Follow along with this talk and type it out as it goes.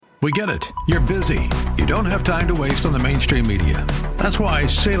We get it. You're busy. You don't have time to waste on the mainstream media. That's why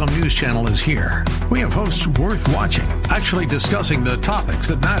Salem News Channel is here. We have hosts worth watching, actually discussing the topics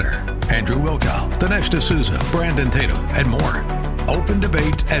that matter. Andrew Wilkow, Dinesh D'Souza, Brandon Tatum, and more. Open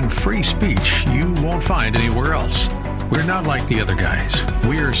debate and free speech you won't find anywhere else. We're not like the other guys.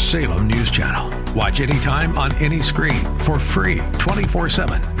 We're Salem News Channel. Watch anytime on any screen for free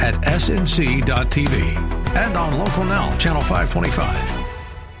 24/7 at snc.tv and on Local Now, Channel 525.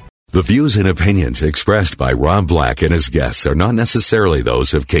 The views and opinions expressed by Rob Black and his guests are not necessarily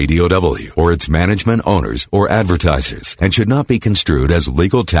those of KDOW or its management, owners, or advertisers and should not be construed as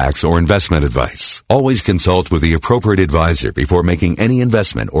legal, tax, or investment advice. Always consult with the appropriate advisor before making any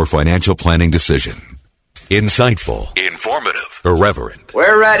investment or financial planning decision. Insightful, informative, irreverent.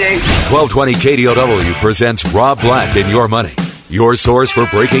 We're ready. 1220 KDOW presents Rob Black and Your Money. Your source for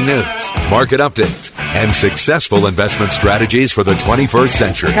breaking news, market updates, and successful investment strategies for the 21st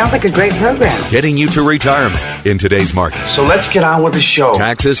century. Sounds like a great program. Getting you to retirement in today's market. So let's get on with the show.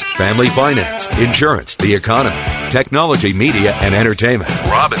 Taxes, family finance, insurance, the economy, technology, media, and entertainment.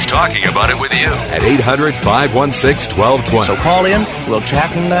 Rob is talking about it with you at 800-516-1220. So call in, we'll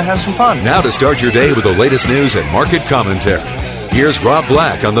chat and have some fun. Now to start your day with the latest news and market commentary. Here's Rob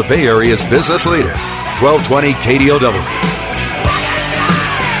Black on the Bay Area's business leader, 1220 KDOW.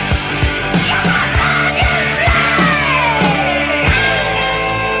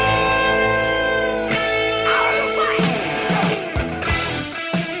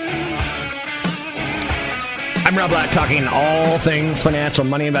 I'm Rob Black, talking all things financial,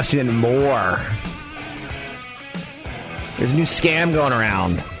 money, investing, and more. There's a new scam going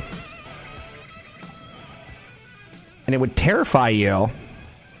around. And it would terrify you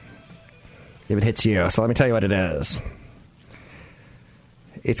if it hits you. So let me tell you what it is.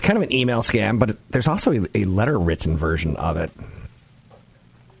 It's kind of an email scam, but there's also a letter-written version of it.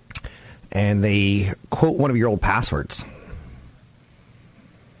 And they quote one of your old passwords.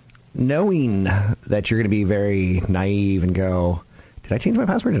 Knowing that you're going to be very naive and go, did I change my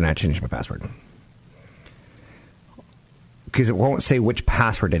password? Did I change my password? Because it won't say which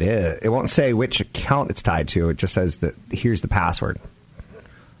password it is. It won't say which account it's tied to. It just says that here's the password.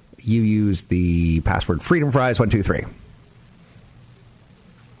 You use the password Freedom Fries 123.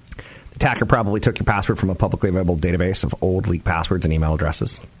 The attacker probably took your password from a publicly available database of old leaked passwords and email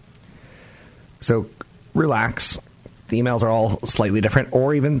addresses. So relax. The emails are all slightly different,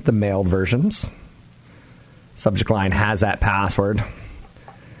 or even the mailed versions. Subject line has that password.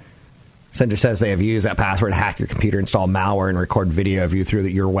 Sender says they have used that password to hack your computer, install malware, and record video of you through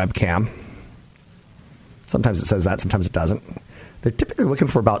your webcam. Sometimes it says that, sometimes it doesn't. They're typically looking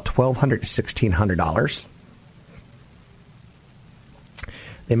for about $1,200 to $1,600.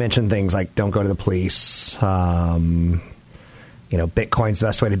 They mention things like don't go to the police. Bitcoin's the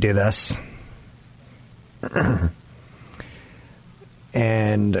best way to do this.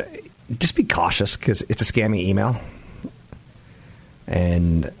 And just be cautious because it's a scammy email.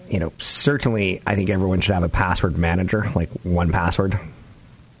 And, certainly I think everyone should have a password manager, like 1Password.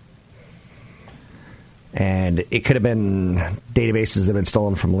 And it could have been databases that have been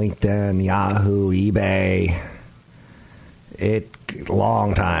stolen from LinkedIn, Yahoo, eBay.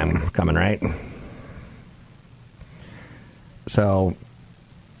 Long time coming, right? So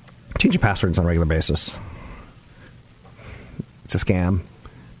change your passwords on a regular basis. It's a scam.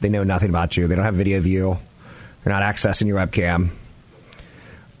 They know nothing about you. They don't have video of you. They're not accessing your webcam.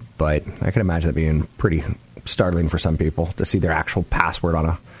 But I can imagine that being pretty startling for some people to see their actual password on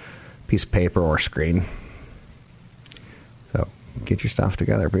a piece of paper or screen. So get your stuff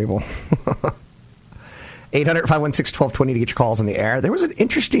together, people. 800-516-1220 to get your calls in the air. There was an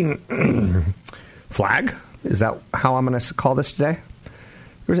interesting flag. Is that how I'm going to call this today?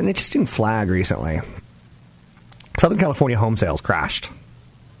 There was an interesting flag recently. Southern California home sales crashed.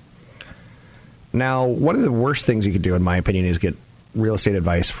 Now, one of the worst things you could do, in my opinion, is get real estate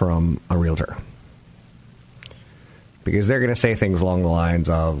advice from a realtor. Because they're going to say things along the lines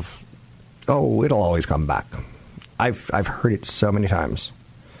of, oh, it'll always come back. I've heard it so many times.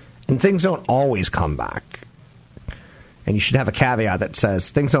 And things don't always come back. And you should have a caveat that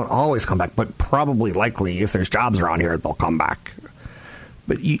says things don't always come back, but probably likely if there's jobs around here, they'll come back.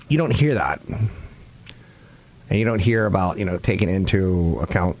 But you don't hear that. And you don't hear about, taking into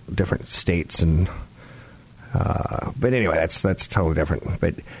account different states and, but anyway, that's totally different.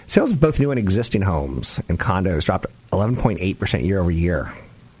 But sales of both new and existing homes and condos dropped 11.8% year over year.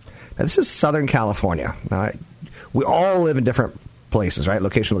 Now, this is Southern California. Now, we all live in different places, right?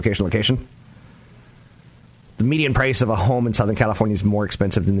 Location, location, location. The median price of a home in Southern California is more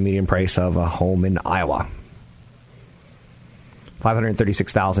expensive than the median price of a home in Iowa.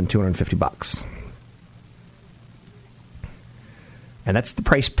 $536,250. And that's the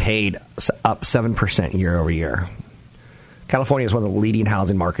price paid, up 7% year over year. California is one of the leading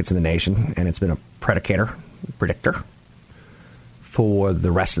housing markets in the nation, and it's been a predictor for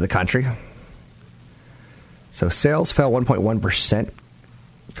the rest of the country. So sales fell 1.1%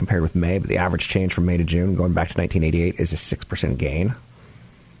 compared with May, but the average change from May to June, going back to 1988, is a 6% gain.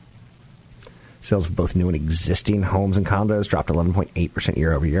 Sales of both new and existing homes and condos dropped 11.8%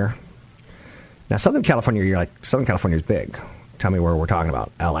 year over year. Now, Southern California, you're like, Southern California is big. Tell me where we're talking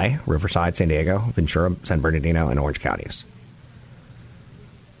about. L.A., Riverside, San Diego, Ventura, San Bernardino, and Orange counties.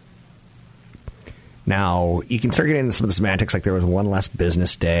 Now, you can start getting into some of the semantics, like there was one less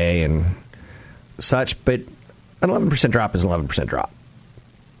business day and such, but an 11% drop is an 11% drop.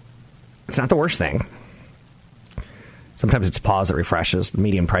 It's not the worst thing. Sometimes it's pause that refreshes. The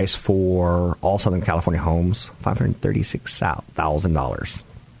median price for all Southern California homes, $536,000.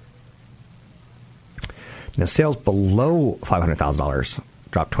 Now, sales below $500,000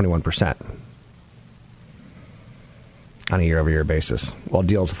 dropped 21% on a year-over-year basis, while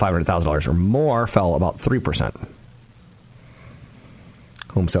deals of $500,000 or more fell about 3%.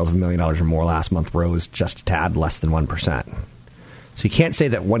 Home sales of $1 million or more last month rose just a tad less than 1%. So you can't say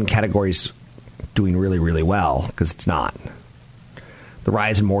that one category is doing really, really well, because it's not. The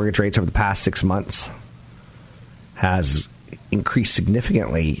rise in mortgage rates over the past 6 months has increased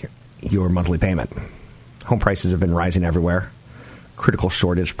significantly your monthly payment. Home prices have been rising everywhere. Critical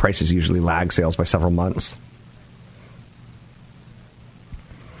shortage prices usually lag sales by several months.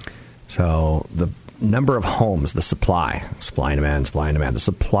 So the number of homes, the supply and demand, the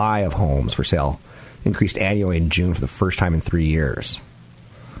supply of homes for sale increased annually in June for the first time in 3 years.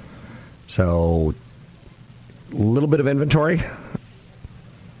 So a little bit of inventory,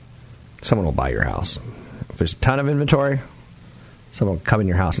 someone will buy your house. If there's a ton of inventory, someone will come in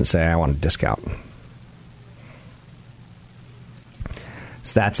your house and say, I want a discount.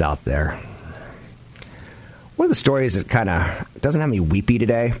 So that's out there. One of the stories that kind of doesn't have me weepy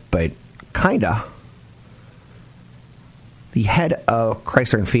today, but kind of. The head of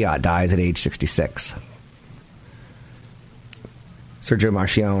Chrysler and Fiat dies at age 66. Sergio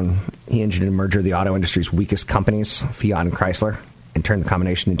Marchionne, he engineered a merger of the auto industry's weakest companies, Fiat and Chrysler, and turned the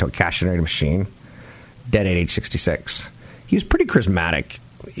combination into a cash-generating machine. Dead at age 66. He was pretty charismatic.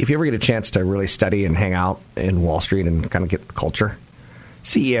 If you ever get a chance to really study and hang out in Wall Street and kind of get the culture,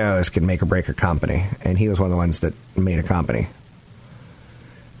 CEOs can make or break a company, and he was one of the ones that made a company.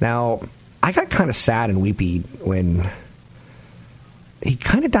 Now, I got kind of sad and weepy when he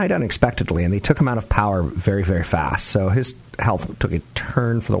kind of died unexpectedly, and they took him out of power very, very fast. So his health took a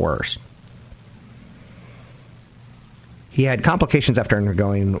turn for the worse. He had complications after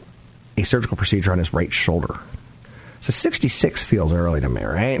undergoing a surgical procedure on his right shoulder. So 66 feels early to me,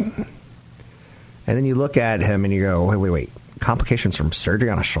 right? And then you look at him and you go, wait. Complications from surgery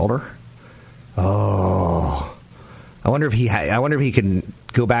on a shoulder? Oh. I wonder if he can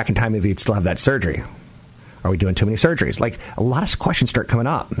go back in time if he'd still have that surgery. Are we doing too many surgeries? Like, a lot of questions start coming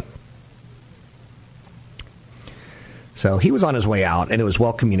up. So he was on his way out, and it was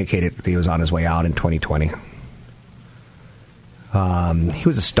well communicated that he was on his way out in 2020. He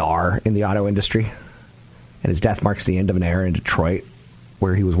was a star in the auto industry, and his death marks the end of an era in Detroit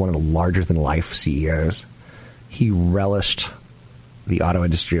where he was one of the larger-than-life CEOs. He relished the auto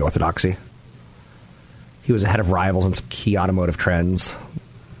industry orthodoxy. He was ahead of rivals in some key automotive trends.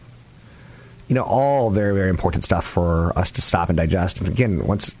 You know, all very, very important stuff for us to stop and digest. And again,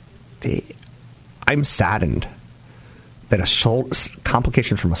 I'm saddened that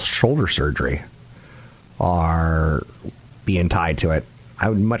complications from a shoulder surgery are being tied to it. I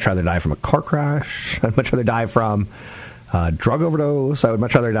would much rather die from a car crash. I'd much rather die from a drug overdose. I would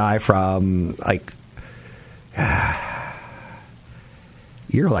much rather die from,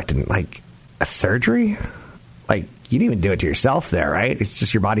 you're electing, a surgery? You didn't even do it to yourself there, right? It's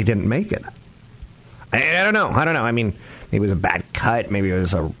just your body didn't make it. I don't know. I mean, maybe it was a bad cut. Maybe it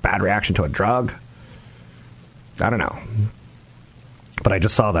was a bad reaction to a drug. I don't know. But I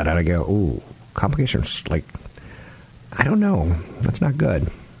just saw that and I go, ooh, complications. I don't know. That's not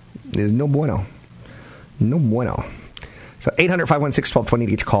good. There's no bueno. No bueno. So 800-516-1220 to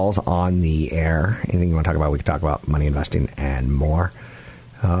get your calls on the air. Anything you want to talk about, we can talk about money investing and more.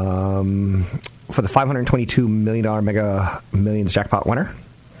 For the $522 million Mega Millions jackpot winner,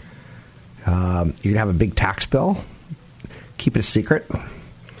 you're going to have a big tax bill. Keep it a secret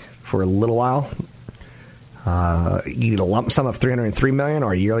for a little while. You need a lump sum of $303 million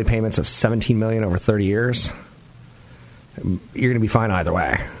or yearly payments of $17 million over 30 years. You're going to be fine either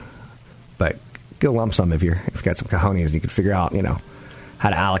way. But go lump sum if you've got some cojones and you can figure out, how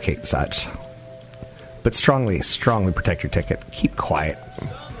to allocate such. But strongly protect your ticket. Keep quiet.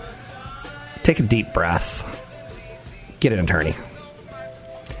 Take a deep breath. Get an attorney.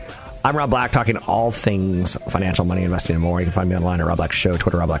 I'm Rob Black, talking all things financial, money, investing, and more. You can find me online at Rob Black Show,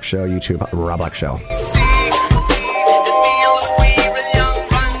 Twitter, Rob Black Show, YouTube, Rob Black Show.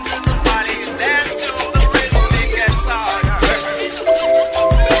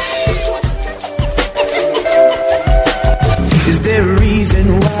 Is there a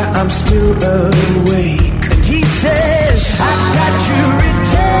reason why I'm still awake? And he says, I've got you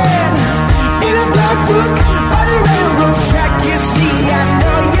written in a black book on the railroad track. You see, I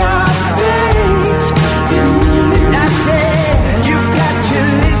know your fate. And I said, you've got to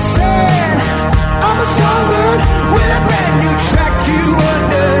listen. I'm a songbird with a brand new track you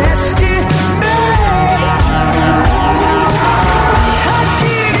underestimate. I'll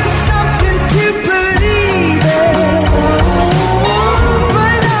give you something to believe in.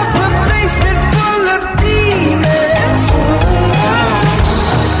 Burn up a basement full of demons.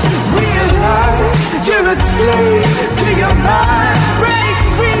 Realize you're a slave to your mind. Break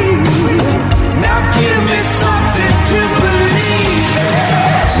free. Now give me something to believe in.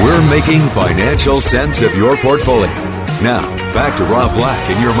 We're making financial sense of your portfolio. Now, back to Rob Black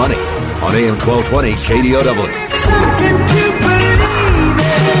and Your Money on AM 1220 KDOW. Something to believe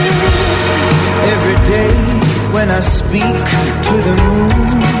in. Every day when I speak to the moon.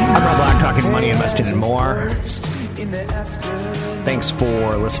 I'm Rob Black, talking money, investing, and more. In the afternoon. Thanks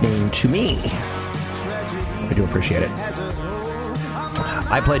for listening to me. I do appreciate it.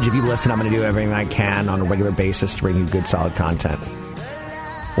 I pledge if you listen, I'm going to do everything I can on a regular basis to bring you good, solid content.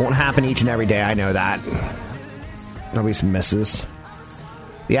 Won't happen each and every day, I know that. There'll be some misses.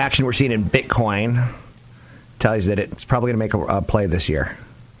 The action we're seeing in Bitcoin tells you that it's probably going to make a play this year.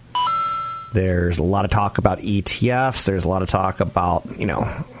 There's a lot of talk about ETFs. There's a lot of talk about,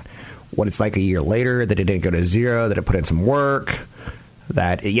 what it's like a year later, that it didn't go to zero, that it put in some work,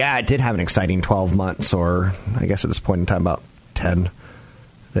 that, it did have an exciting 12 months, or I guess at this point in time about 10,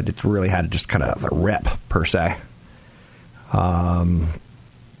 that it really had just kind of a rip, per se.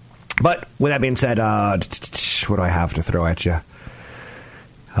 But with that being said, what do I have to throw at you?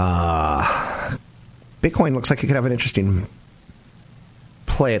 Bitcoin looks like it could have an interesting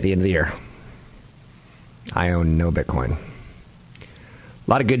play at the end of the year. I own no Bitcoin. A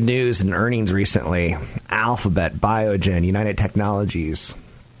lot of good news in earnings recently. Alphabet, Biogen, United Technologies,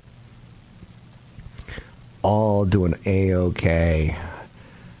 all doing A-OK.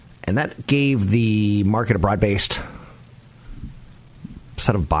 And that gave the market a broad-based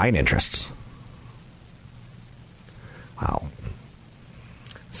set of buying interests. Wow.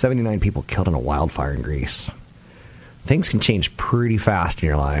 79 people killed in a wildfire in Greece. Things can change pretty fast in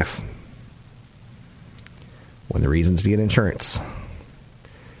your life. One of the reasons to get insurance.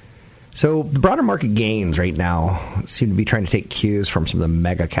 So the broader market gains right now seem to be trying to take cues from some of the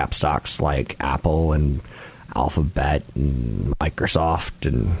mega cap stocks like Apple and Alphabet and Microsoft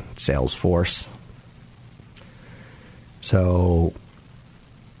and Salesforce. So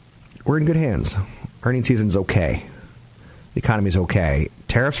we're in good hands. Earnings season's okay. The economy's okay.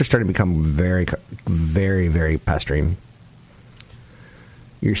 Tariffs are starting to become very, very, very pestering.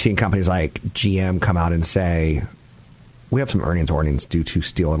 You're seeing companies like GM come out and say, we have some earnings warnings due to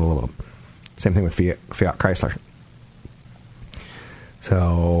steel and aluminum. Same thing with Fiat Chrysler.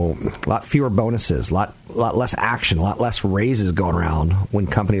 So a lot fewer bonuses, a lot less action, a lot less raises going around when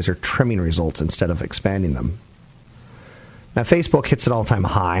companies are trimming results instead of expanding them. Now, Facebook hits an all-time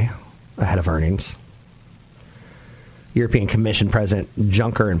high ahead of earnings. European Commission President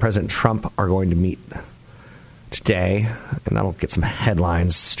Juncker and President Trump are going to meet today, and that'll get some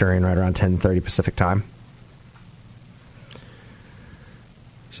headlines stirring right around 10:30 Pacific time.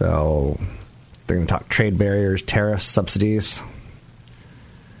 So they're going to talk trade barriers, tariffs, subsidies.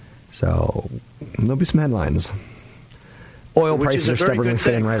 So there'll be some headlines. Oil prices are stubbornly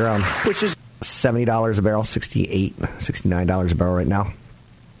staying right around $70 a barrel, $68, $69 a barrel right now.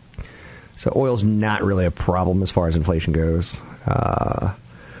 So oil's not really a problem as far as inflation goes.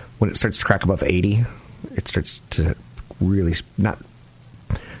 When it starts to crack above 80, it starts to really not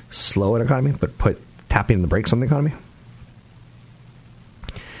slow an economy, but put tapping the brakes on the economy.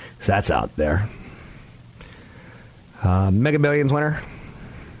 So that's out there. Mega Millions winner.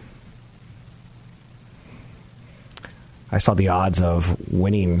 I saw the odds of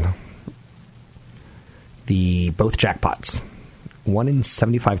winning both jackpots. 1 in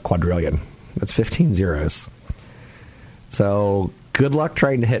 75 quadrillion. That's 15 zeros. So good luck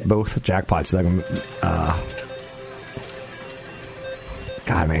trying to hit both jackpots. God,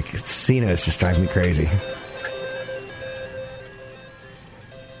 God, man, casinos just drive me crazy.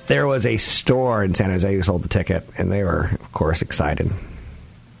 There was a store in San Jose who sold the ticket, and they were, of course, excited.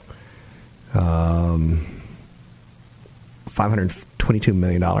 $522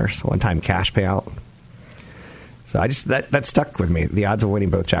 million one-time cash payout. So that stuck with me. The odds of winning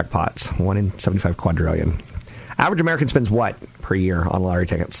both jackpots, 1 in 75 quadrillion. Average American spends what per year on lottery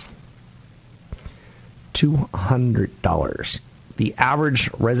tickets? $200. The average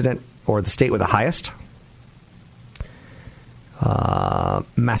resident or the state with the highest?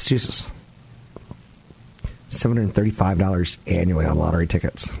 Massachusetts. $735 annually on lottery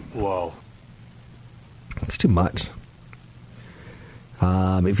tickets. Whoa. It's too much.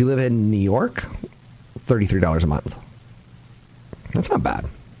 If you live in New York, $33 a month. That's not bad.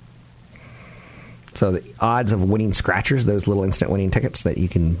 So the odds of winning scratchers, those little instant winning tickets that you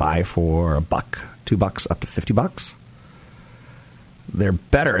can buy for $1, $2, up to $50, they're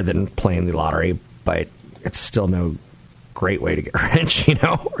better than playing the lottery, but it's still no great way to get rich, you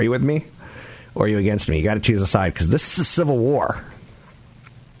know? Are you with me? Or are you against me? You got to choose a side, because this is a civil war.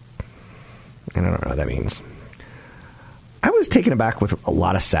 And I don't know what that means. I was taken aback with a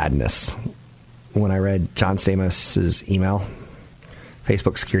lot of sadness when I read John Stamos' email.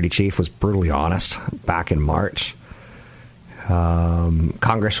 Facebook security chief was brutally honest back in March.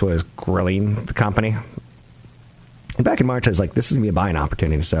 Congress was grilling the company. And back in March, I was like, this is going to be a buying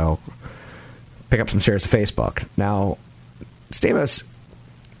opportunity, so pick up some shares of Facebook. Now, Stamos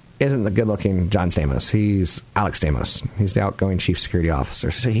isn't the good-looking John Stamos. He's Alex Stamos. He's the outgoing chief security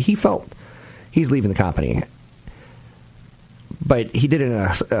officer. So he felt he's leaving the company. But he did it in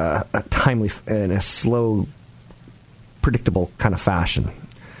a timely, in a slow, predictable kind of fashion.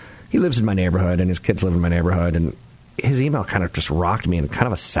 He lives in my neighborhood, and his kids live in my neighborhood, and his email kind of just rocked me in kind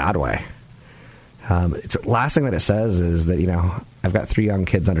of a sad way. It's the last thing that it says is that, you know, I've got 3 young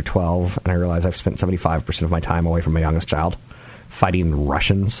kids under 12, and I realize I've spent 75% of my time away from my youngest child fighting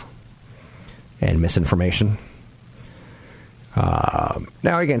Russians and misinformation.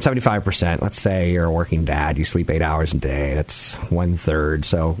 Now, again, 75%. Let's say you're a working dad. You sleep 8 hours a day. That's 1/3.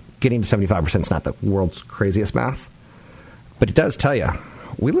 So getting to 75% is not the world's craziest math. But it does tell you,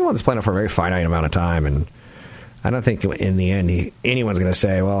 we live on this planet for a very finite amount of time. And I don't think in the end anyone's going to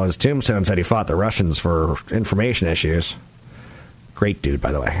say, well, his tombstone said he fought the Russians for information issues. Great dude,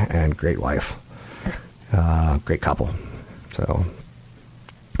 by the way, and great wife. Great couple. So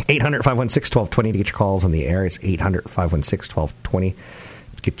 800-516-1220 to get your calls on the air. It's 800-516-1220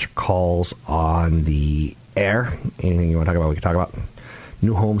 to get your calls on the air. Anything you want to talk about, we can talk about.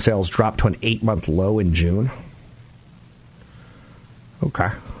 New home sales dropped to an 8-month low in June. Okay.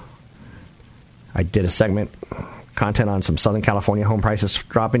 I did a segment, content on some Southern California home prices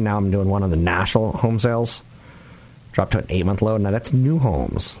dropping. Now I'm doing one on the national home sales. Dropped to an 8-month low. Now that's new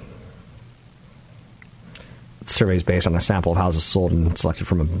homes. The survey is based on a sample of houses sold and selected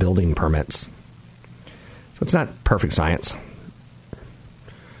from building permits. So it's not perfect science.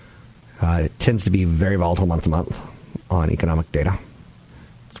 It tends to be very volatile month to month on economic data.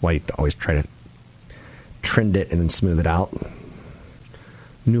 That's why you always try to trend it and then smooth it out.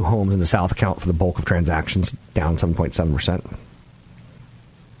 New homes in the South account for the bulk of transactions, down 7.7%.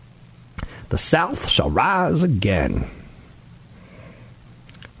 The South shall rise again.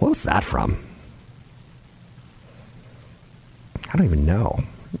 What was that from? I don't even know.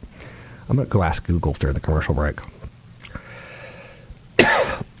 I'm going to go ask Google during the commercial break.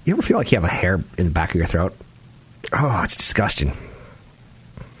 You ever feel like you have a hair in the back of your throat? Oh, it's disgusting.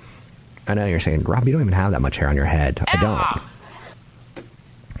 I know you're saying, Rob, you don't even have that much hair on your head. I don't.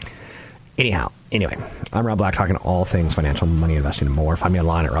 Anyway, I'm Rob Black, talking all things financial, money, investing, and more. Find me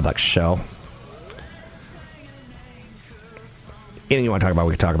online at Rob Black Show. Anything you want to talk about,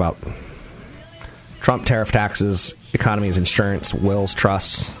 we can talk about. Trump, tariff, taxes, economies, insurance, wills,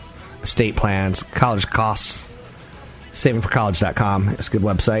 trusts, estate plans, college costs. Savingforcollege.com is a good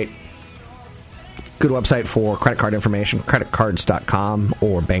website. Good website for credit card information, creditcards.com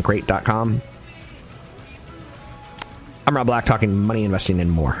or bankrate.com. I'm Rob Black, talking money, investing, and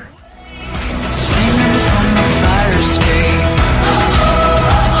more. Swinging from the fire escape.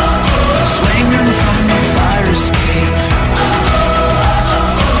 Swinging from the fire escape.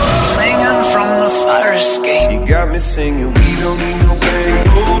 Swinging from the fire escape. You got me singing, we don't need no bank,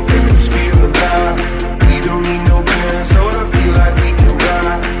 gold diggers feel alive. We don't need no bands, so I feel like we can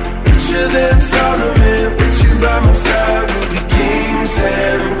ride. Richer than Solomon, with you by my side. We'll be kings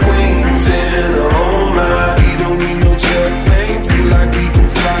and queens in our own mind. We don't need no jet plane, feel like we can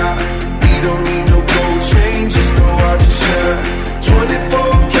fly. We don't need no gold chain, just to watch it shine.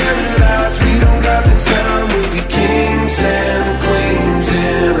 24 karat eyes, we don't got the time. We'll be kings and queens in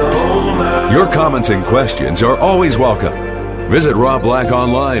Comments and questions are always welcome. Visit Rob Black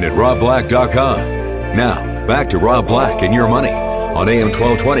online at robblack.com. Now, back to Rob Black and Your Money on AM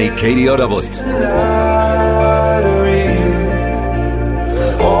 1220 KDOW.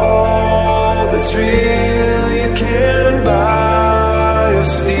 All that's real you can buy or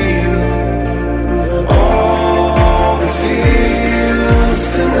steal. All the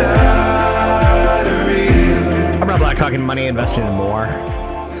feels tonight are real. I'm Rob Black, talking money, investing, and more.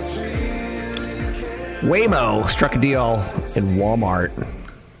 Waymo struck a deal in Walmart.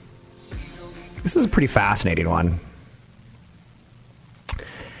 This is a pretty fascinating one.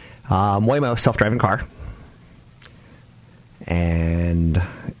 Waymo, self-driving car. And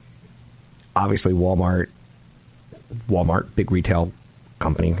obviously Walmart, big retail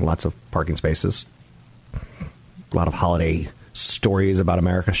company, lots of parking spaces. A lot of holiday stories about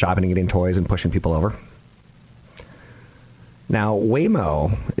America shopping and getting toys and pushing people over. Now,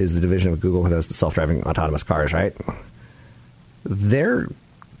 Waymo is the division of Google who does the self-driving autonomous cars, right? They're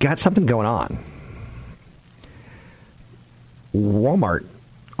got something going on. Walmart,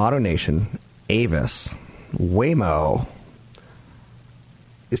 AutoNation, Avis, Waymo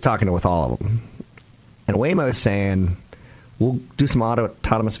is talking with all of them. And Waymo is saying, we'll do some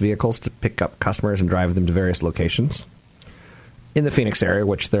autonomous vehicles to pick up customers and drive them to various locations in the Phoenix area,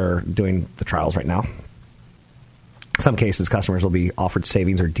 which they're doing the trials right now. In some cases, customers will be offered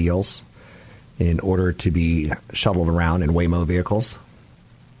savings or deals in order to be shuttled around in Waymo vehicles.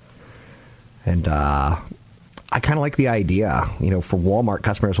 And I kind of like the idea. You know, for Walmart,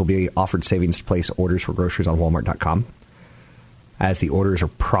 customers will be offered savings to place orders for groceries on Walmart.com. As the orders are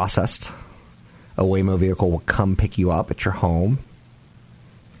processed, a Waymo vehicle will come pick you up at your home,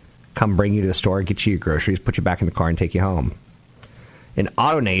 come bring you to the store, get you your groceries, put you back in the car, and take you home. In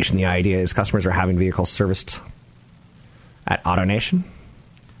AutoNation, the idea is customers are having vehicles serviced at AutoNation,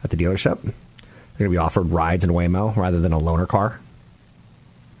 at the dealership. They're going to be offered rides in Waymo rather than a loaner car.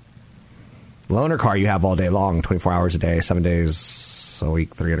 Loaner car you have all day long, 24 hours a day, 7 days a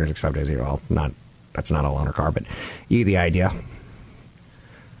week, 365 days a year. Well, that's not a loaner car, but you get the idea.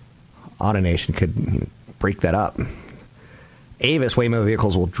 AutoNation could break that up. Avis Waymo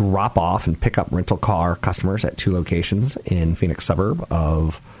vehicles will drop off and pick up rental car customers at 2 locations in Phoenix suburb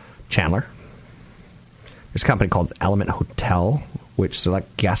of Chandler. There's a company called Element Hotel, which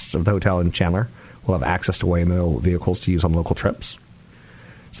select guests of the hotel in Chandler will have access to Waymo vehicles to use on local trips.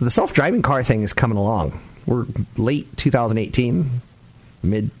 So the self-driving car thing is coming along. We're late 2018,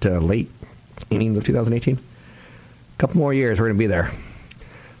 mid to late innings of 2018. A couple more years, we're going to be there.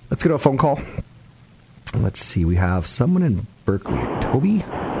 Let's go to a phone call. Let's see, we have someone in Berkeley. Toby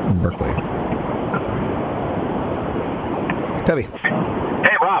in Berkeley. Toby.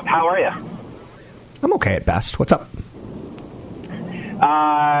 Hey, Rob, how are you? I'm okay at best. What's up?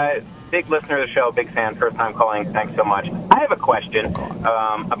 Big listener of the show, big fan, first time calling. Thanks so much. I have a question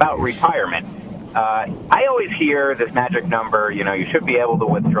about retirement. I always hear this magic number, you should be able to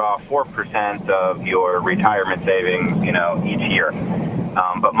withdraw 4% of your retirement savings, each year.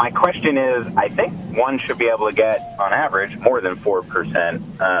 But my question is, I think one should be able to get, on average, more than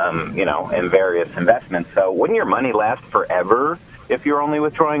 4%, in various investments. So wouldn't your money last forever if you're only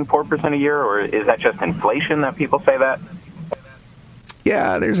withdrawing 4% a year, or is that just inflation that people say that?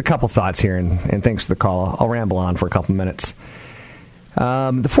 Yeah, there's a couple thoughts here, and thanks for the call. I'll ramble on for a couple minutes. The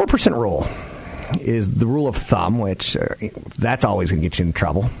 4% rule is the rule of thumb, which that's always going to get you in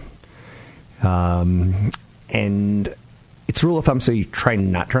trouble. And it's rule of thumb, so you try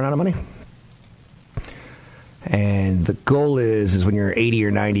not to run out of money. And the goal is when you're 80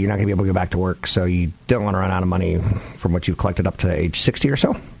 or 90, you're not going to be able to go back to work, so you don't want to run out of money from what you've collected up to age 60 or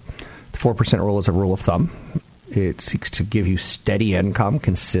so. The 4% rule is a rule of thumb. It seeks to give you steady income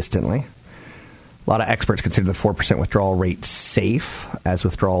consistently. A lot of experts consider the 4% withdrawal rate safe, as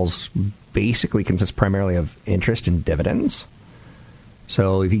withdrawals basically consist primarily of interest and dividends.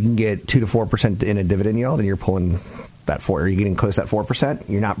 So if you can get 2 to 4% in a dividend yield, and you're pulling that you're getting close to that 4%,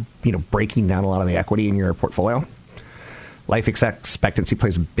 you're not, breaking down a lot of the equity in your portfolio. Life expectancy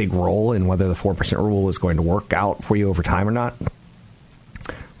plays a big role in whether the 4% rule is going to work out for you over time or not.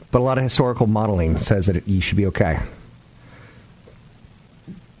 But a lot of historical modeling says that you should be okay.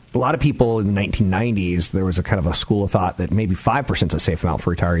 A lot of people in the 1990s, there was a kind of a school of thought that maybe 5% is a safe amount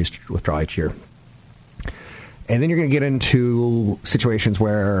for retirees to withdraw each year. And then you're going to get into situations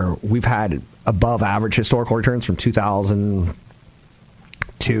where we've had above average historical returns from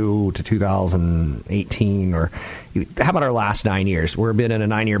 2002 to 2018, or how about our last 9 years? We've been in a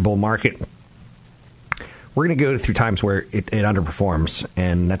 9-year bull market. We're going to go through times where it underperforms,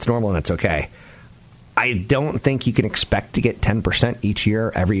 and that's normal and that's okay. I don't think you can expect to get 10% each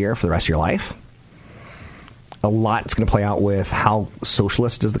year, every year for the rest of your life. a lot's going to play out with how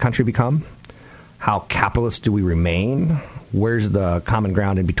socialist does the country become? How capitalist do we remain? Where's the common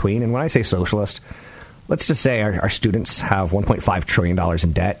ground in between? And when I say socialist, let's just say our students have $1.5 trillion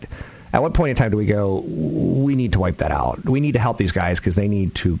in debt. At what point in time do we go, we need to wipe that out? We need to help these guys because they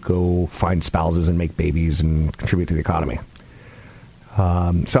need to go find spouses and make babies and contribute to the economy.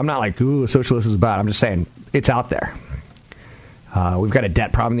 So I'm not like, ooh, socialist is bad. I'm just saying it's out there. We've got a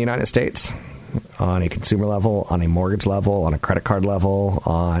debt problem in the United States on a consumer level, on a mortgage level, on a credit card level,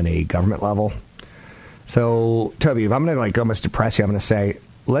 on a government level. So, Toby, if I'm going to like almost depress you, I'm going to say,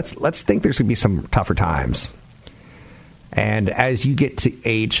 let's think there's going to be some tougher times. And as you get to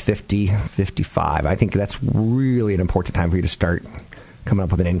age 50, 55, I think that's really an important time for you to start coming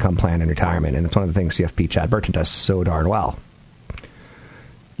up with an income plan in retirement. And it's one of the things CFP Chad Burton does so darn well.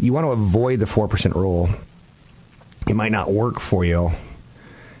 You want to avoid the 4% rule. It might not work for you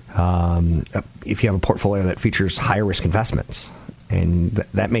if you have a portfolio that features higher risk investments. And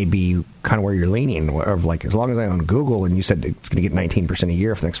that may be kind of where you're leaning. Of like, as long as I own Google and you said it's going to get 19% a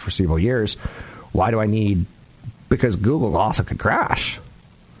year for the next foreseeable years, why do I need... Because Google also could crash.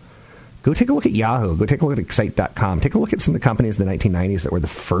 Go take a look at Yahoo. Go take a look at Excite.com. Take a look at some of the companies in the 1990s that were the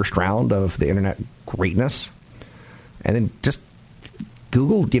first round of the internet greatness. And then just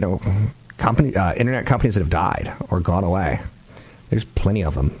Google, internet companies that have died or gone away. There's plenty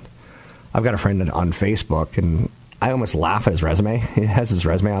of them. I've got a friend on Facebook, and I almost laugh at his resume. He has his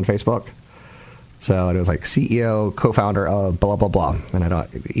resume on Facebook. So it was like CEO, co-founder of blah, blah, blah. And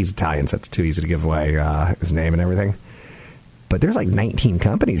he's Italian, so it's too easy to give away his name and everything. But there's like 19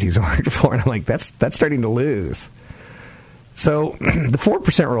 companies he's worked for, and I'm like, that's starting to lose. So the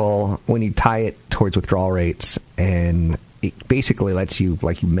 4% rule, when you tie it towards withdrawal rates, and it basically lets you,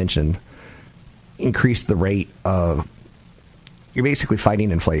 like you mentioned, increase the rate of, you're basically fighting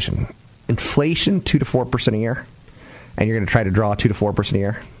inflation. Inflation, 2 to 4% a year, and you're going to try to draw 2 to 4% a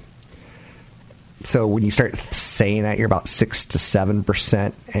year. So when you start saying that, you're about 6 to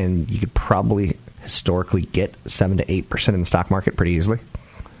 7%, and you could probably historically get 7 to 8% in the stock market pretty easily.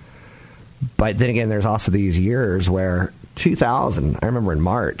 But then again, there's also these years where 2000, I remember in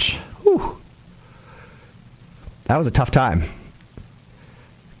March, that was a tough time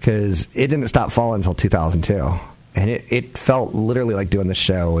because it didn't stop falling until 2002. And it felt literally like doing the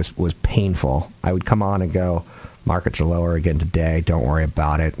show was painful. I would come on and go, markets are lower again today. Don't worry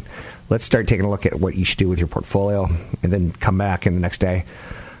about it. Let's start taking a look at what you should do with your portfolio, and then come back in the next day.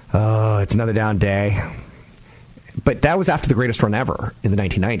 Oh, it's another down day. But that was after the greatest run ever in the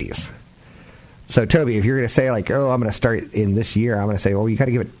 1990s. So, Toby, if you're going to say like, oh, I'm going to start in this year, I'm going to say, well, you got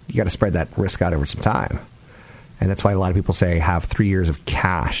to spread that risk out over some time. And that's why a lot of people say have 3 years of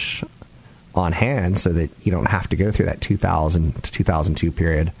cash on hand so that you don't have to go through that 2000 to 2002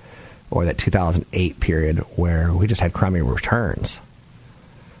 period or that 2008 period where we just had crummy returns.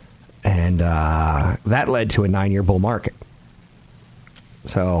 And that led to a 9-year bull market.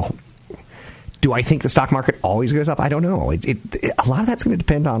 So do I think the stock market always goes up? I don't know. A lot of that's going to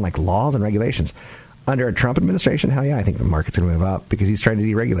depend on like laws and regulations. Under a Trump administration, hell yeah, I think the market's going to move up because he's trying to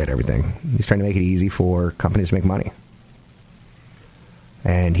deregulate everything. He's trying to make it easy for companies to make money.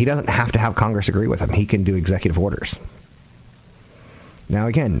 And he doesn't have to have Congress agree with him. He can do executive orders. Now,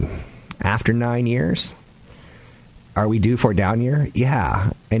 again, after 9 years, are we due for a down year? Yeah.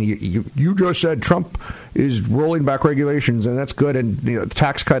 And you just said Trump is rolling back regulations, and that's good. And the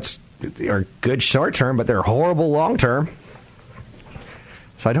tax cuts are good short term, but they're horrible long term.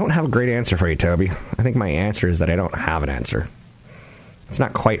 So I don't have a great answer for you, Toby. I think my answer is that I don't have an answer. It's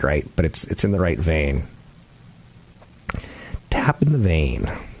not quite right, but it's in the right vein. Tap in the vein.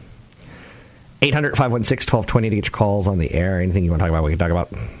 800-516-1220 to get your calls on the air. Anything you want to talk about, we can talk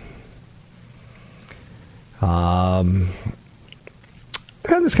about. I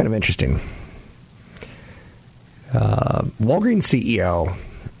found this kind of interesting. Walgreens CEO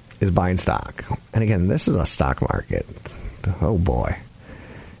is buying stock. And again, this is a stock market. Oh, boy.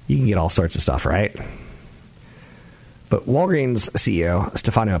 You can get all sorts of stuff, right? But Walgreens CEO,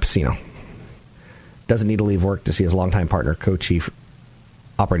 Stefano Pacino, doesn't need to leave work to see his longtime partner, co-chief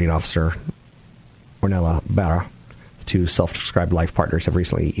operating officer, Ornella Barra. The two self-described life partners have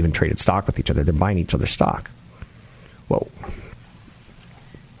recently even traded stock with each other. They're buying each other's stock. Whoa.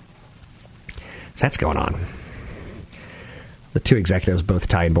 So that's going on. The two executives, both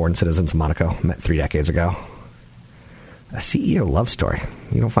Italian-born citizens of Monaco, met 3 decades ago. A CEO love story.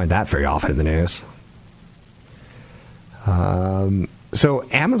 You don't find that very often in the news. So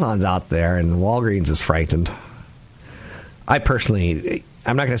Amazon's out there and Walgreens is frightened. I'm not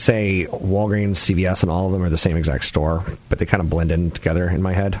going to say Walgreens, CVS, and all of them are the same exact store, but they kind of blend in together in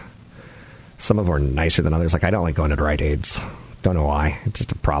my head. Some of them are nicer than others. Like, I don't like going to Rite Aids. Don't know why. It's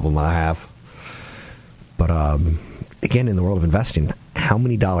just a problem I have. But, again, in the world of investing, how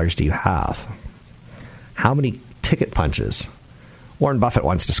many dollars do you have? How many ticket punches? Warren Buffett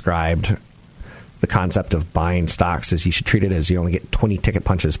once described the concept of buying stocks as you should treat it as you only get 20 ticket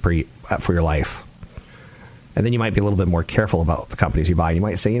punches for your life. And then you might be a little bit more careful about the companies you buy. You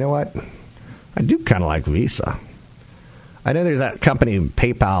might say, you know what? I do kind of like Visa. I know there's that company,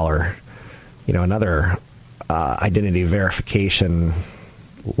 PayPal, or, you know, another identity verification,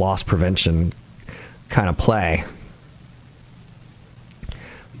 loss prevention kind of play.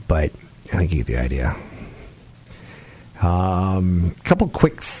 But I think you get the idea. A couple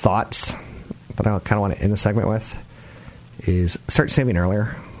quick thoughts that I kind of want to end the segment with is start saving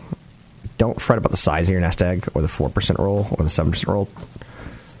earlier. Don't fret about the size of your nest egg or the 4% rule or the 7% rule.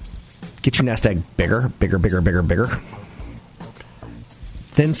 Get your nest egg bigger.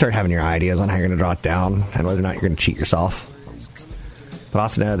 Then start having your ideas on how you're going to draw it down and whether or not you're going to cheat yourself. But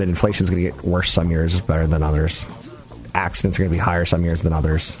also know that inflation is going to get worse some years better than others. Accidents are going to be higher some years than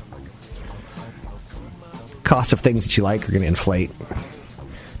others. Cost of things that you like are going to inflate.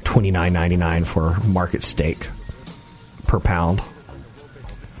 $29.99 for market steak per pound.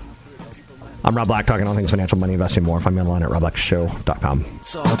 I'm Rob Black, talking all things financial, money, investing, more. Find me online at robblackshow.com.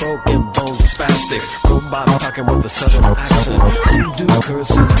 So broken bones, spastic. Go by talking with a southern accent. You do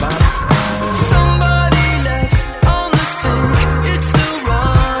curses by. Somebody left on the sink. It's still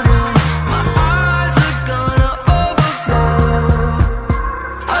running. My eyes are gonna overflow.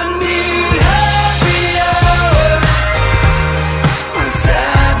 I need happy hour on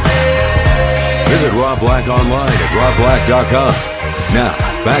Saturday. Visit Rob Black online at robblack.com. Now,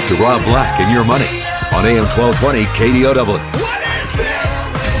 back to Rob Black and Your Money on AM 1220 KDOW. What is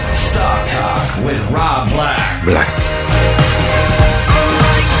this? Stock Talk with Rob Black. I'm like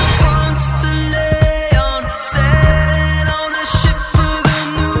a constellation, sailing on a ship for the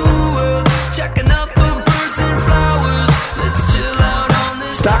new world, checking out the birds and flowers. Let's chill out on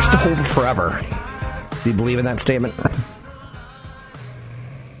this. Stocks to hold forever. Do you believe in that statement?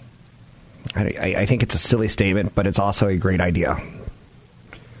 I think it's a silly statement, but it's also a great idea.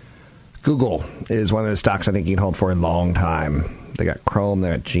 Google is one of those stocks I think you can hold for a long time. They got Chrome, they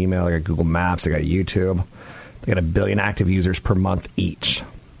got Gmail, they got Google Maps, they got YouTube. They got 1 billion active users per month each.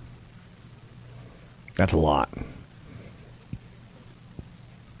 That's a lot.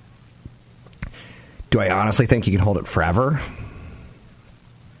 Do I honestly think you can hold it forever?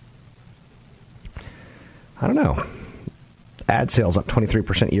 I don't know. Ad sales up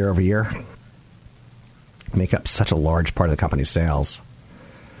 23% year over year. Make up such a large part of the company's sales.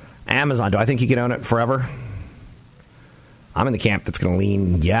 Amazon, do I think you can own it forever? I'm in the camp that's going to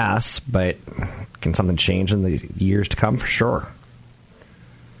lean yes, but can something change in the years to come? For sure.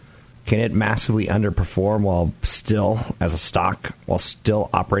 Can it massively underperform while still, as a stock, while still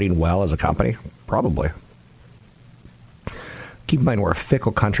operating well as a company? Probably. Keep in mind, we're a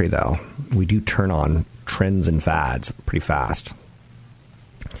fickle country, though. We do turn on trends and fads pretty fast.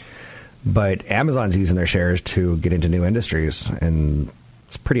 But Amazon's using their shares to get into new industries, and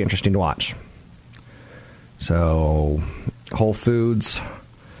it's pretty interesting to watch. So, Whole Foods,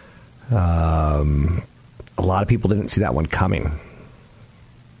 a lot of people didn't see that one coming.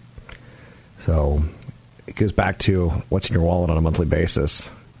 So, it goes back to what's in your wallet on a monthly basis.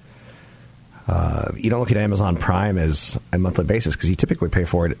 You don't look at Amazon Prime as a monthly basis because you typically pay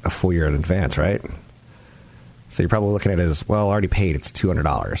for it a full year in advance, right? So you're probably looking at it as, well, already paid, it's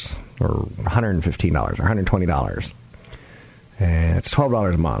 $200 or $115 or $120. And it's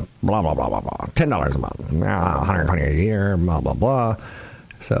 $12 a month, blah, blah, blah, blah, blah. $10 a month, $120 a year, blah, blah, blah.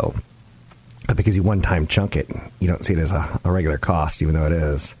 So because you one-time chunk it, you don't see it as a regular cost, even though it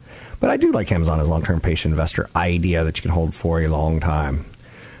is. But I do like Amazon as a long-term patient investor idea that you can hold for a long time.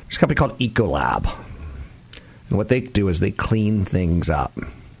 There's a company called Ecolab. And what they do is they clean things up.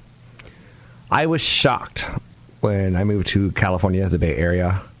 I was shocked when I moved to California, the Bay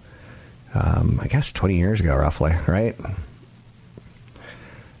Area, I guess 20 years ago, roughly, right?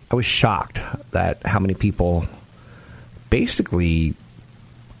 I was shocked that how many people basically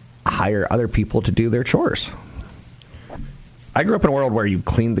hire other people to do their chores. I grew up in a world where you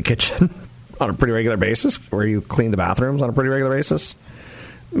cleaned the kitchen on a pretty regular basis, where you cleaned the bathrooms on a pretty regular basis.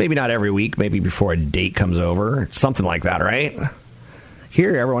 Maybe not every week, maybe before a date comes over, something like that, right?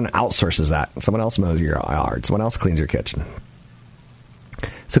 Here, everyone outsources that. Someone else mows your yard. Someone else cleans your kitchen.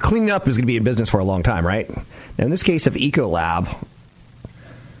 So cleaning up is going to be in business for a long time, right? Now, in this case of Ecolab,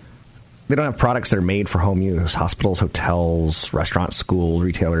 they don't have products that are made for home use. Hospitals, hotels, restaurants, schools,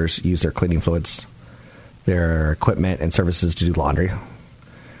 retailers use their cleaning fluids, their equipment and services to do laundry.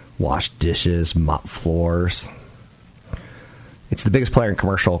 wash dishes, mop floors. It's the biggest player in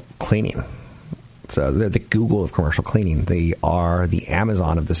commercial cleaning. So they're the Google of commercial cleaning. They are the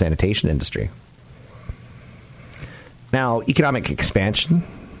Amazon of the sanitation industry. Now, economic expansion,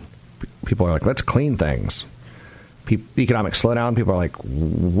 people are like, let's clean things. Economic slowdown, people are like,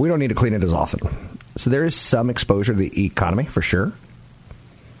 we don't need to clean it as often. So there is some exposure to the economy, for sure.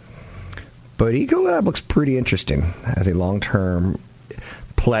 But Ecolab looks pretty interesting as a long-term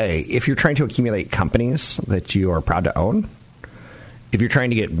play. If you're trying to accumulate companies that you are proud to own, if you're trying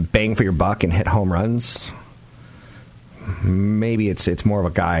to get bang for your buck and hit home runs, maybe it's more of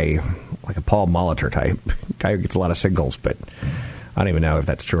a guy like a Paul Molitor type, guy who gets a lot of singles, but I don't even know if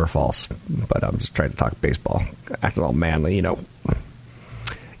that's true or false. But I'm just trying to talk baseball, acting all manly,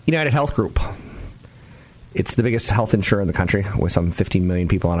 United Health Group. It's the biggest health insurer in the country with some 15 million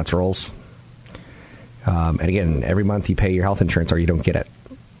people on its rolls. And again, every month you pay your health insurance or you don't get it.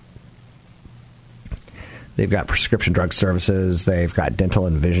 They've got prescription drug services. They've got dental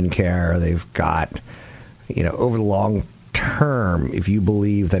and vision care. They've got, over the long term, if you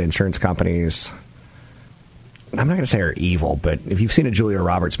believe that insurance companies, I'm not going to say are evil, but if you've seen a Julia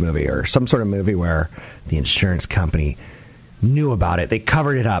Roberts movie or some sort of movie where the insurance company knew about it, they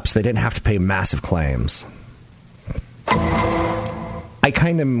covered it up so they didn't have to pay massive claims. I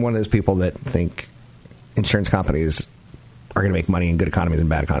kind of am one of those people that think insurance companies are going to make money in good economies and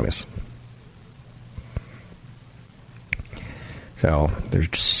bad economies. So there's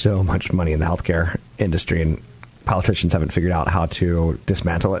just so much money in the healthcare industry, and politicians haven't figured out how to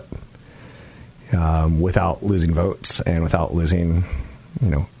dismantle it without losing votes and without losing,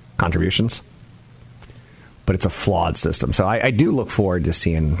 contributions. But it's a flawed system. So I do look forward to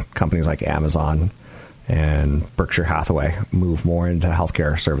seeing companies like Amazon and Berkshire Hathaway move more into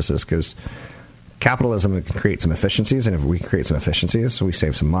healthcare services, because capitalism can create some efficiencies, and if we create some efficiencies, we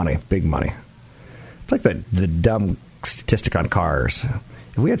save some money, big money. It's like the dumb statistic on cars.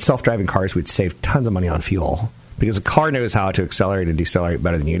 If we had self-driving cars, we'd save tons of money on fuel, because a car knows how to accelerate and decelerate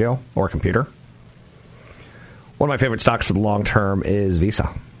better than you do, or a computer. One of my favorite stocks for the long term is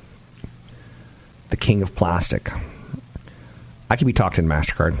Visa, the king of plastic. I could be talked into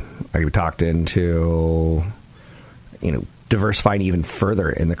MasterCard. I could be talked into, diversifying even further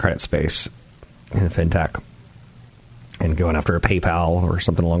in the credit space in fintech and going after a PayPal or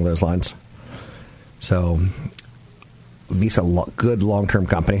something along those lines. So Visa, good long-term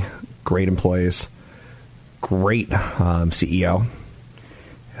company, great employees, great CEO.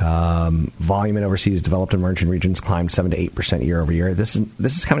 Volume in overseas developed and emerging regions climbed 7 to 8% year over year. This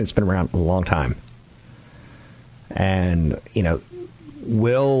is a company that's been around a long time. And,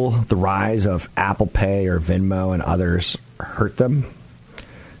 will the rise of Apple Pay or Venmo and others hurt them?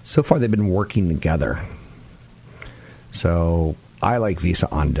 So far, they've been working together. So I like Visa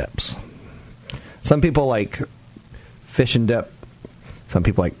on dips. Some people like fish and dip. Some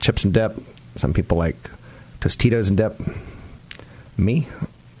people like chips and dip. Some people like Tostitos and dip. Me,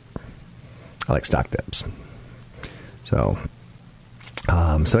 I like stock dips. So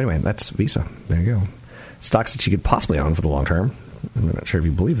anyway, that's Visa. There you go. Stocks that you could possibly own for the long term. I'm not sure if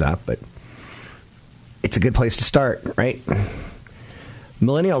you believe that, but it's a good place to start, right?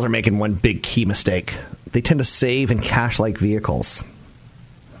 Millennials are making one big key mistake. They tend to save in cash-like vehicles.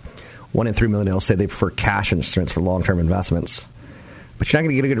 1 in 3 millennials say they prefer cash instruments for long-term investments. But you're not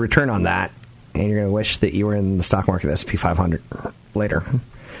going to get a good return on that, and you're going to wish that you were in the stock market, the S&P 500, later.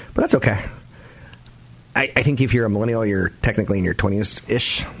 But that's okay. I think if you're a millennial, you're technically in your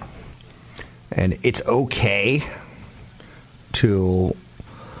 20s-ish, and it's okay to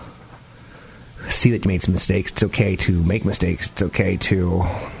see that you made some mistakes. It's okay to make mistakes. It's okay to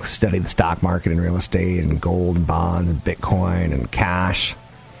study the stock market and real estate and gold and bonds and Bitcoin and cash.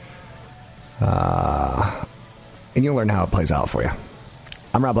 And you'll learn how it plays out for you.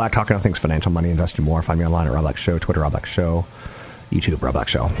 I'm Rob Black, talking all things financial, money, investing, more. Find me online at Rob Black Show, Twitter, Rob Black Show, YouTube, Rob Black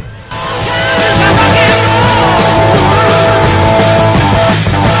Show.